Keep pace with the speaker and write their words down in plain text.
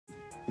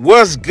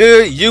What's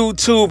good,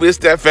 YouTube? It's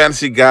that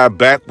fantasy guy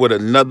back with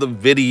another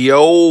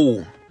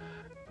video.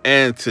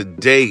 And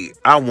today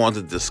I want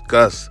to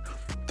discuss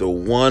the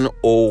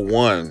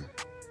 101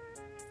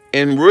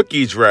 in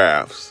rookie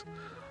drafts.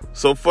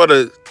 So for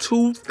the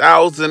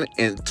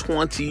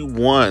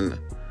 2021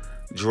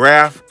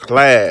 draft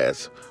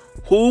class,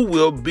 who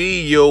will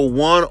be your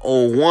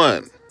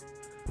 101?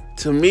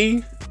 To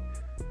me,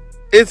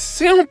 it's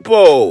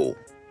simple.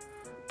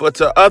 But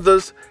to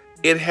others,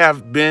 it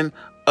have been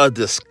a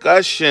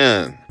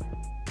discussion.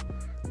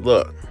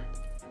 Look,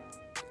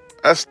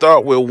 let's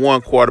start with one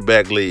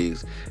quarterback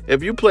leagues.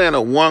 If you play in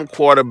a one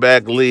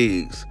quarterback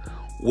leagues,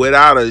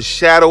 without a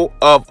shadow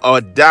of a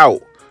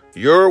doubt,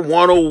 your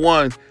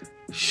 101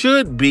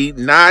 should be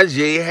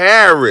Najee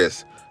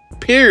Harris.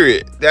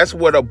 Period. That's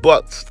where the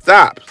buck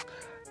stops.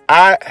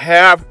 I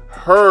have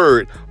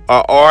heard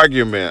an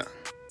argument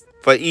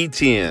for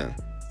Etienne,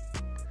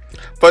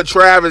 for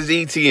Travis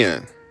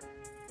Etienne.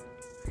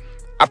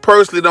 I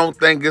personally don't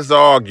think it's an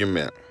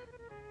argument.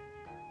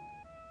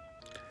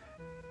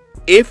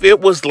 If it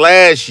was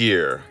last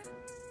year,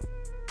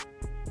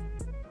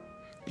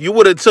 you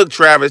would have took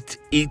Travis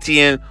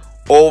Etienne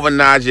over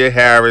Najee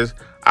Harris,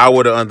 I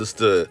would have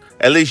understood.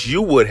 At least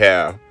you would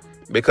have,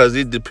 because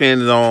it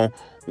depends on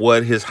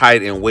what his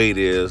height and weight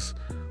is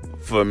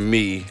for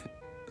me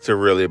to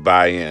really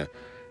buy in.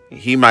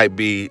 He might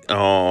be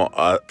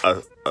on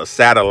a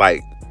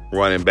satellite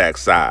running back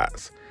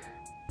size.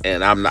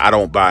 And I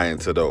don't buy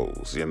into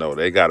those. You know,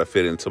 they got to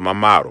fit into my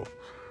model.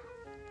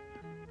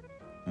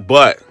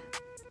 But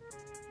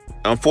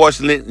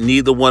unfortunately,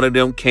 neither one of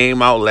them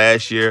came out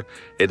last year.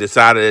 They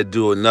decided to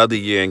do another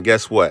year. And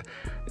guess what?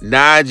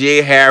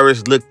 Najee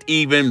Harris looked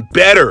even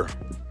better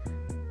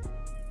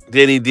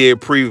than he did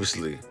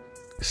previously.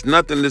 It's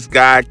nothing this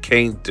guy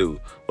can't do,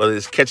 whether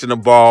it's catching the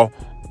ball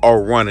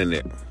or running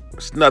it.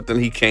 It's nothing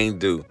he can't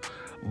do.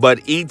 But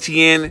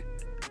Etienne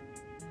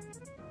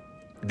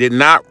did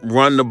not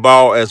run the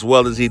ball as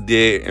well as he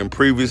did in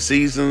previous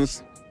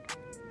seasons.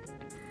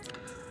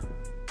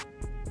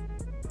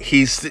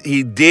 He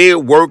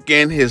did work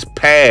in his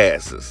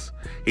passes.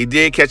 He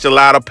did catch a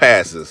lot of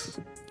passes.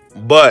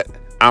 But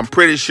I'm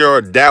pretty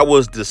sure that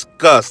was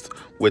discussed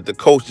with the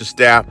coaching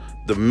staff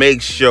to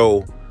make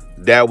sure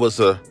that was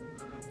a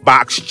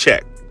box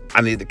check. I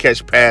need to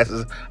catch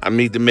passes. I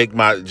need to make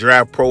my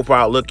draft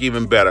profile look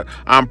even better.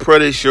 I'm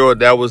pretty sure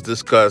that was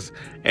discussed.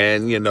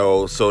 And, you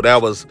know, so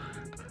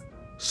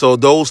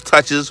those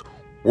touches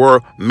were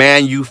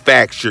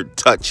manufactured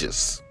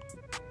touches,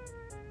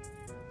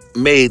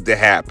 made to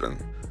happen.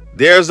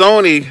 There's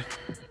only,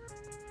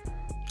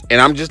 and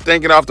I'm just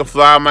thinking off the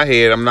fly of my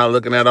head, I'm not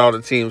looking at all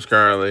the teams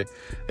currently.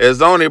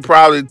 There's only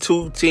probably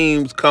 2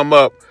 teams come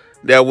up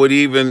that would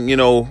even, you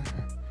know,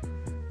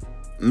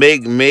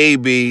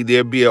 maybe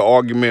there'd be an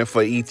argument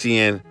for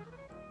Etienne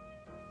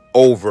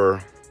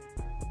over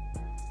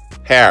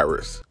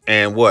Harris.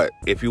 And what?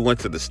 If you went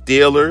to the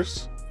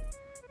Steelers,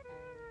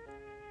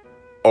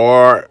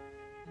 or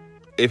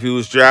if he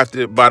was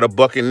drafted by the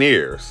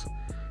Buccaneers.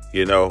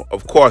 You know,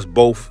 of course,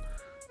 both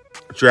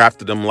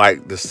drafted him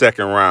like the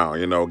second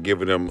round, you know,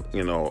 giving him,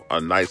 you know, a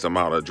nice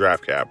amount of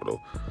draft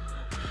capital.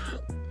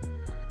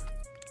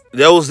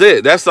 That was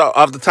it. That's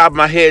off the top of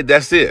my head.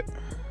 That's it.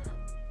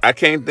 I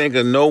can't think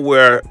of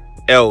nowhere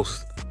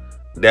else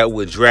that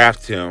would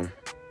draft him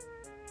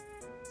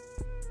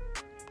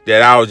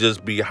that I would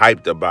just be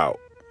hyped about.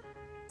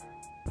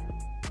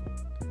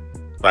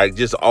 Like,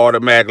 just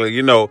automatically,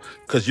 you know,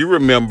 because you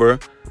remember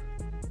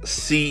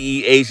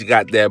CEH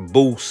got that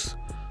boost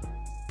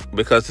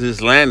because of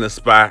his landing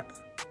spot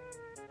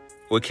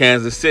with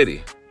Kansas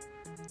City.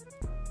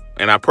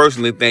 And I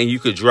personally think you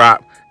could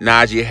drop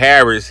Najee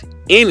Harris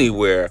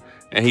anywhere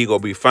and he gonna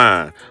be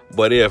fine.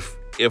 But if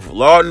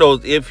Lord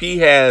knows, if he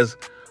has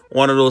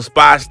one of those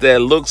spots that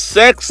looks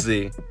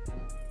sexy,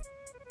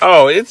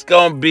 oh, he's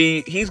gonna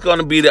be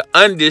the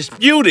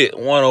undisputed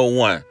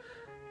 101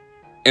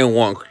 in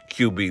one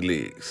QB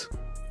leagues.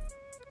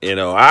 You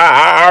know,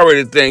 I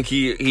already think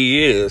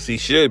he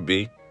should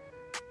be,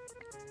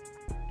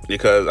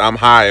 because I'm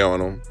high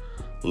on him.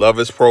 Love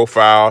his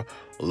profile,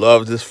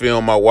 love this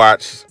film I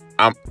watched.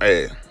 I'm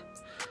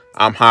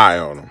high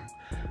on him.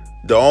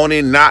 The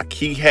only knock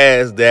he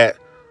has that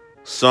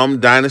some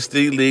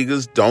dynasty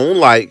leaguers don't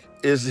like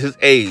is his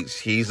age.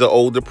 He's an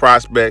older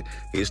prospect.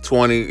 He's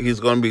 20.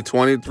 He's going to be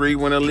 23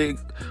 when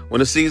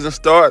the season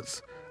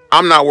starts.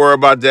 I'm not worried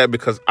about that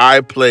because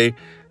I play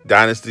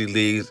dynasty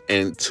leagues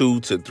in 2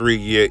 to 3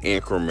 year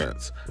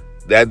increments.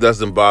 That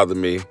doesn't bother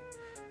me.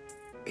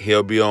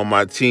 He'll be on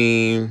my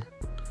team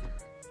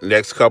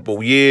next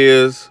couple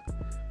years,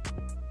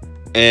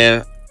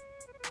 and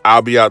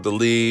I'll be out the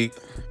league,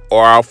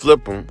 or I'll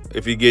flip him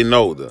if he's getting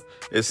older.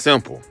 It's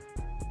simple.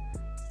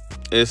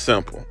 It's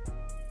simple.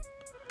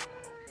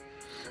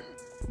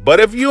 But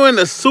if you're in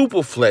the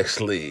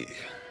Superflex League,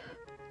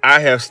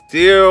 I am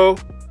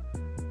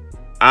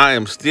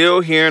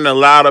still hearing a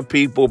lot of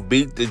people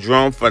beat the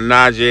drum for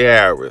Najee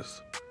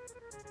Harris.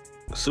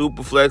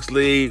 Superflex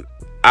League,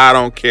 I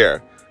don't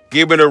care.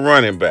 Give me the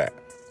running back.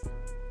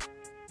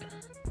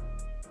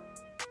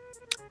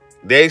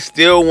 They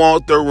still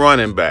want the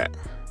running back.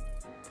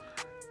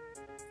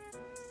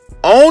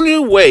 Only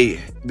way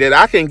that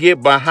I can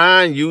get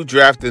behind you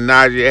drafting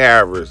Najee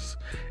Harris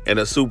in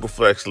a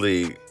Superflex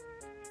league,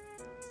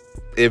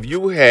 if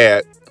you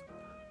had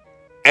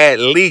at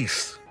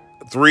least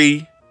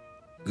 3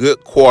 good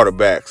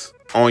quarterbacks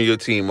on your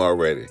team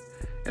already.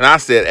 And I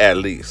said at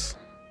least.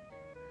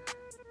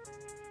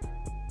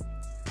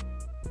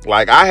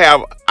 Like I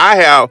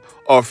have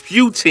a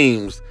few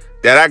teams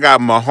that I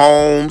got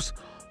Mahomes,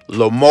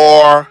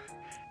 Lamar,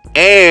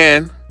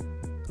 and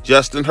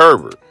Justin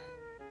Herbert.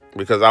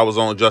 Because I was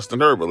on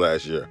Justin Herbert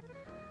last year.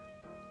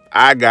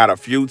 I got a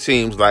few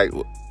teams like,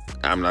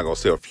 I'm not going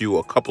to say a few,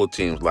 a couple of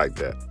teams like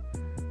that.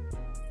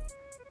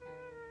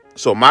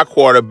 So my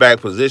quarterback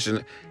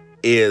position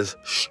is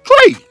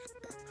straight.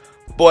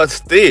 But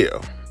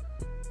still,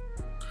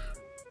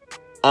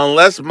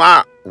 unless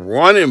my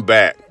running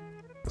back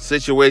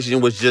situation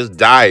was just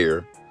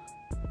dire,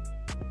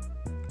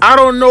 I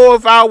don't know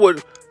if I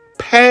would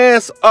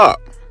pass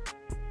up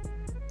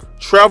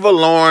Trevor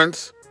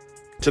Lawrence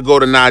to go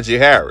to Najee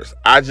Harris.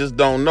 I just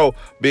don't know,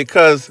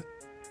 because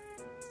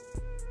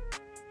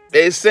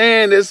they're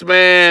saying this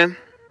man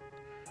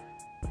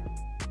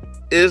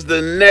is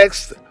the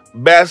next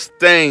best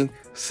thing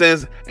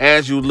since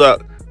Andrew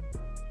Luck.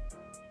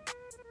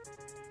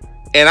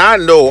 And I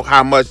know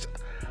how much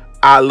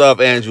I love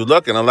Andrew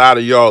Luck, and a lot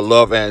of y'all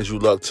love Andrew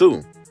Luck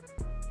too.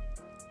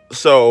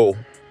 So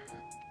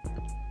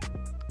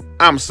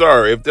I'm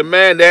sorry, if the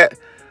man that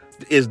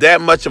is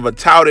that much of a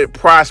touted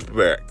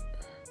prospect,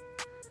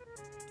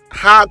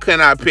 how can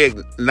I pick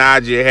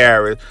Najee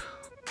Harris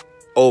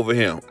over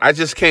him? I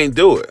just can't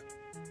do it.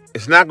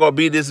 It's not going to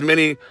be this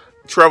many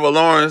Trevor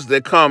Lawrence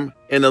that come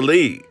in the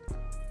league.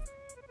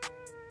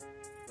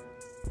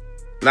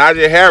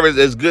 Najee Harris,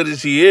 as good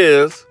as he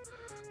is,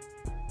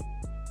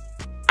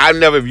 I've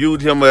never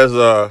viewed him as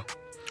a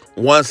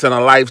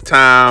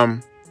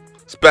once-in-a-lifetime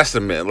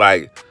specimen.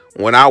 Like,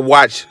 when I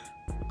watch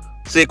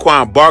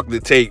Saquon Barkley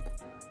tape,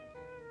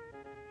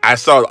 I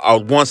saw a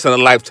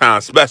once-in-a-lifetime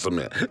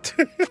specimen.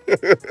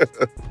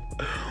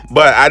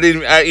 But I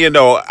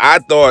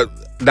thought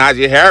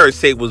Najee Harris'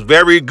 tape was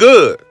very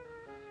good.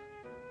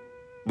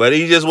 But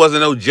he just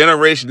wasn't no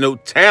generational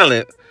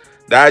talent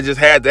that I just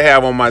had to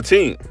have on my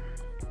team.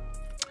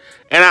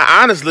 And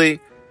I honestly,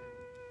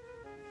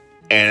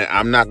 and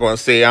I'm not going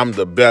to say I'm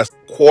the best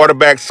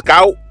quarterback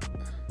scout,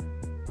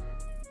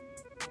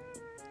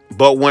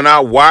 but when I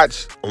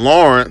watch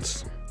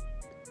Lawrence,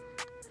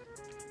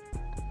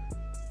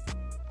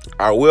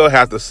 I will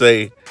have to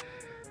say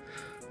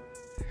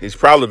he's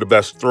probably the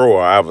best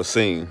thrower I ever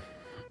seen.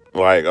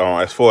 Like,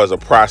 as far as a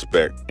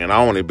prospect, and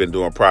I've only been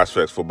doing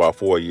prospects for about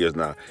 4 years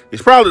now.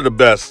 He's probably the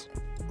best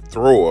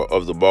thrower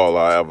of the ball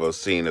I ever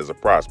seen as a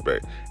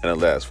prospect in the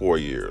last 4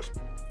 years.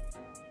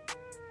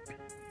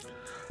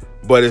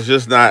 But it's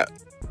just not,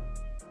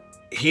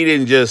 he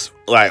didn't just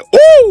like,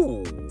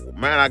 ooh,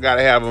 man, I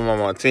gotta have him on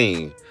my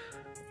team,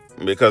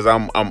 because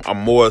I'm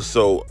more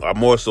so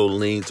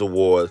lean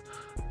towards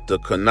the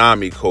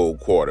Konami code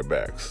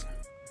quarterbacks.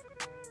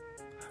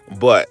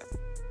 But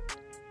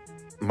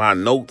my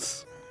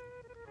notes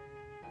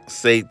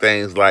say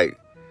things like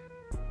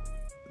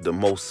the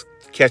most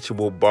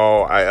catchable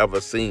ball I ever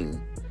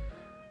seen.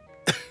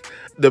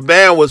 The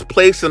man was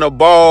placing a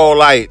ball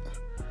like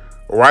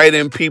right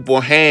in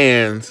people's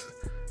hands.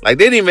 Like,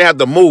 they didn't even have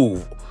to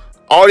move.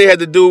 All they had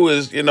to do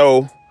is,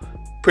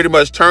 pretty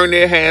much turn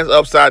their hands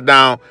upside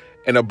down,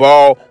 and the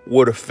ball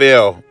would have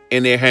fell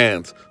in their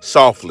hands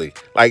softly.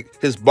 Like,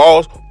 his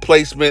ball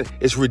placement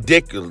is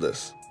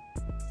ridiculous.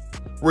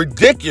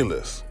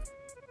 Ridiculous.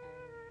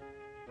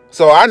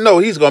 So I know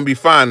he's going to be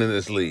fine in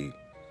this league.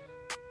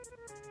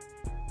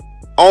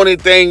 Only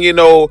thing,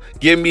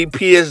 give me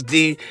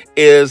PSD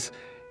is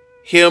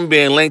him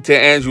being linked to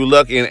Andrew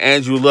Luck, and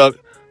Andrew Luck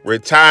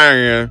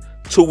retiring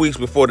 2 weeks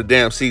before the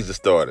damn season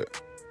started.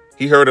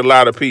 He hurt a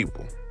lot of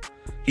people.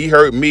 He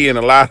hurt me in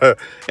a lot of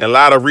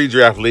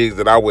redraft leagues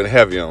that I went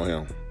heavy on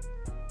him.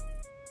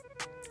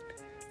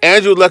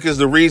 Andrew Luck is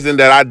the reason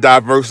that I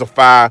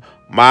diversify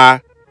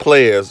my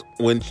players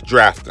when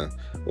drafting.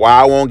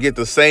 Why I won't get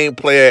the same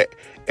player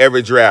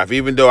every draft,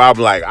 even though I'm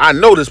like, I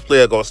know this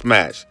player gonna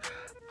smash.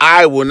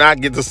 I will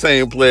not get the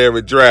same player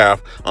every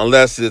draft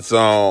unless it's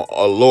on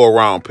a lower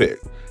round pick.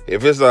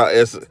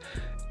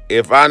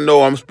 If I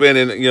know I'm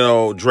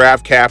spending,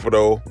 draft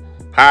capital,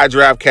 high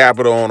draft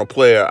capital on a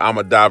player, I'm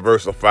going to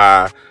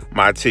diversify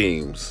my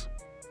teams,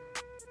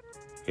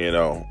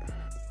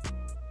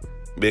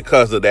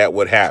 because of that,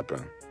 what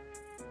happened.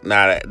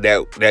 Now,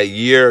 that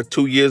year,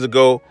 2 years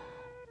ago,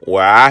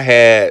 where I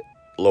had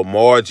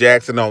Lamar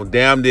Jackson on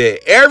damn near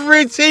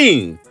every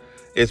team,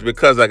 it's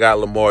because I got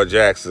Lamar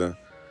Jackson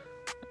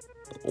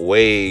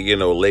way,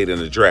 late in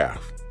the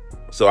draft.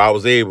 So I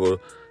was able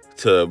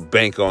to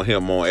bank on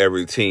him on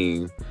every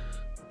team,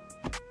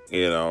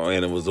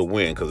 and it was a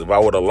win. Because if I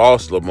would have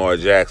lost Lamar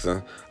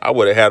Jackson, I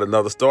would have had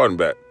another starting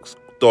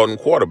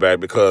quarterback,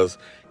 because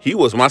he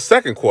was my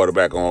second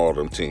quarterback on all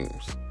them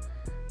teams.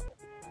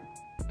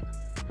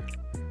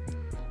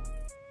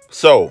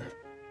 So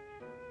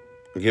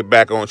get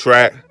back on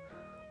track,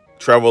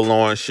 Trevor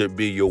Lawrence should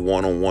be your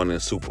one-on-one in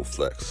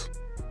Superflex.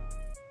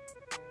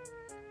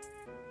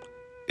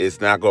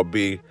 It's not going to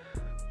be,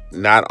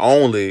 not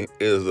only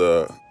is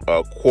a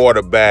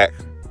quarterback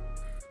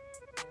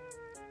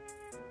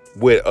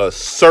with a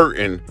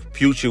certain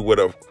future with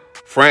a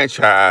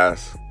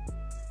franchise,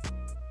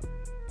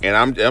 and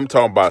I'm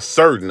talking about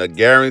certain, a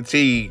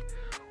guaranteed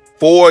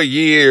 4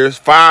 years,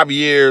 5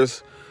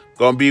 years,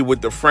 going to be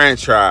with the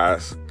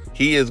franchise.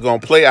 He is going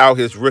to play out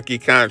his rookie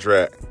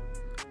contract.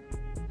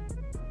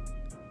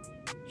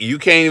 You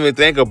can't even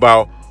think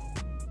about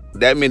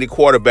that many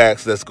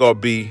quarterbacks that's going to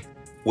be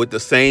with the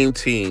same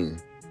team,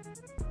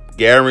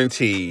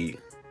 guaranteed,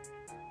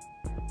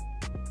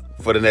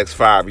 for the next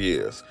 5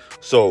 years.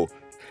 So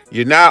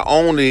you're not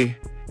only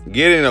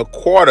getting a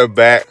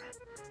quarterback,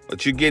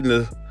 but you're getting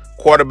a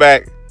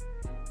quarterback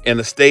in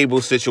a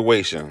stable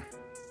situation.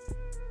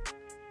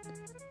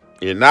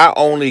 You're not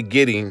only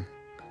getting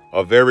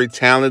a very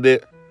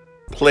talented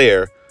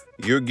player,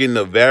 you're getting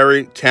a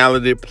very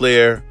talented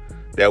player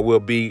that will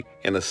be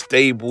in a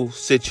stable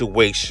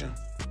situation.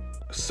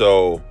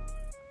 So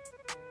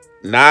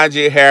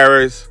Najee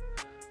Harris,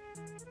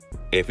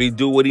 if he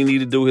do what he need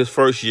to do his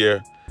first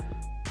year,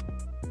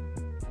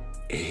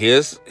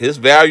 his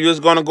value is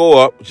going to go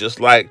up, just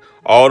like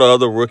all the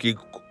other rookie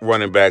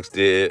running backs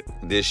did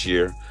this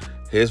year.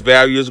 His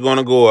value is going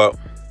to go up.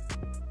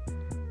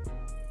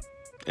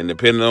 And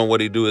depending on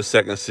what he do his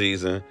second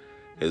season,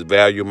 his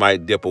value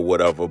might dip or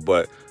whatever.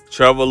 But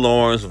Trevor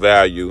Lawrence's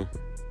value,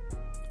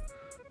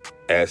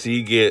 as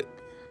he get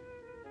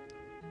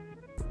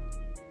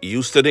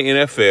used to the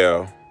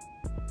NFL,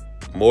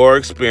 more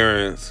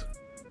experience,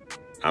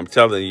 I'm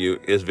telling you,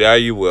 his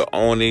value will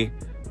only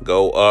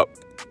go up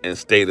and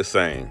stay the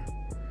same.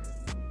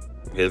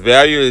 His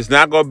value is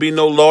not going to be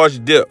no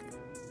large dip.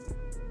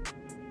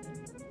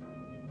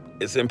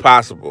 It's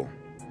impossible.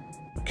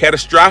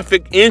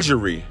 Catastrophic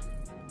injury,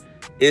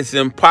 it's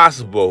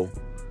impossible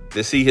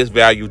to see his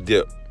value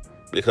dip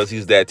because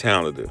he's that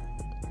talented.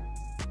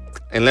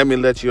 And let me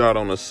let you out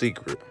on a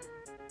secret.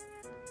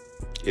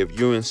 If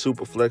you're in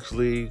Superflex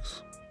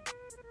leagues,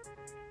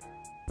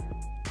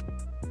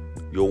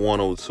 your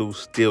 102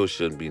 still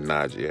shouldn't be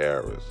Najee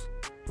Harris.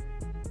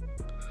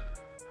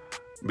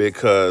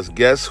 Because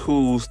guess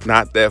who's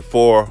not that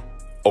far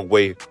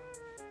away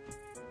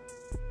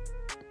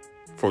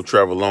from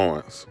Trevor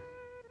Lawrence?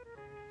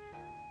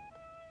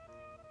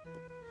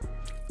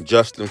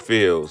 Justin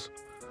Fields,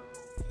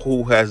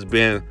 who has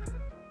been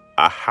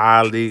a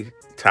highly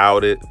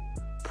touted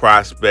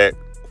prospect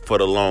for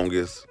the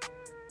longest.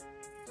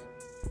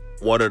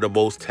 One of the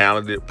most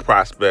talented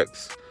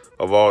prospects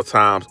of all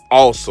times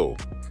also.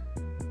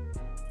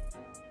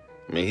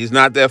 I mean, he's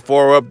not that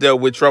far up there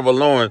with Trevor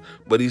Lawrence,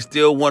 but he's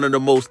still one of the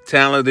most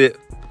talented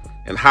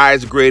and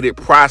highest graded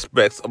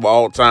prospects of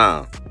all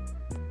time.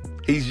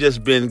 He's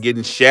just been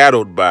getting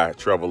shadowed by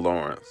Trevor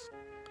Lawrence.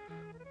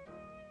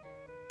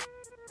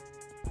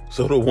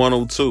 So the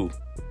 102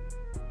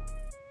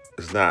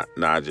 is not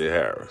Najee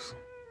Harris.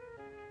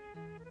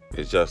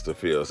 It's Justin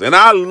Fields. And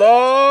I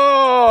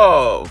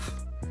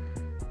love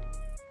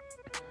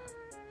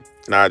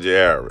Najee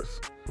Harris.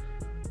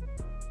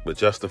 But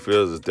Justin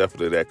Fields is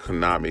definitely that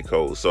Konami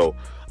code. So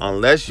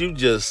unless you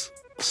just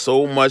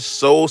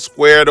so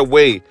squared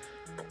away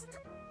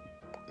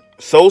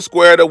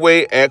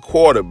at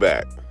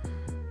quarterback,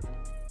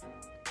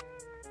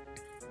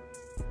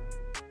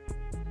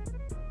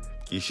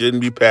 you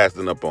shouldn't be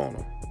passing up on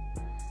him.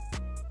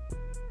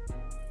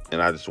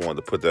 And I just wanted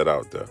to put that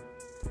out there.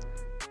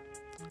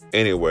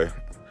 Anyway,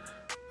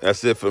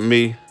 that's it for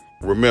me.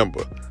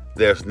 Remember,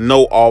 there's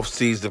no off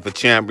season for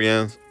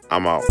champions.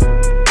 I'm out.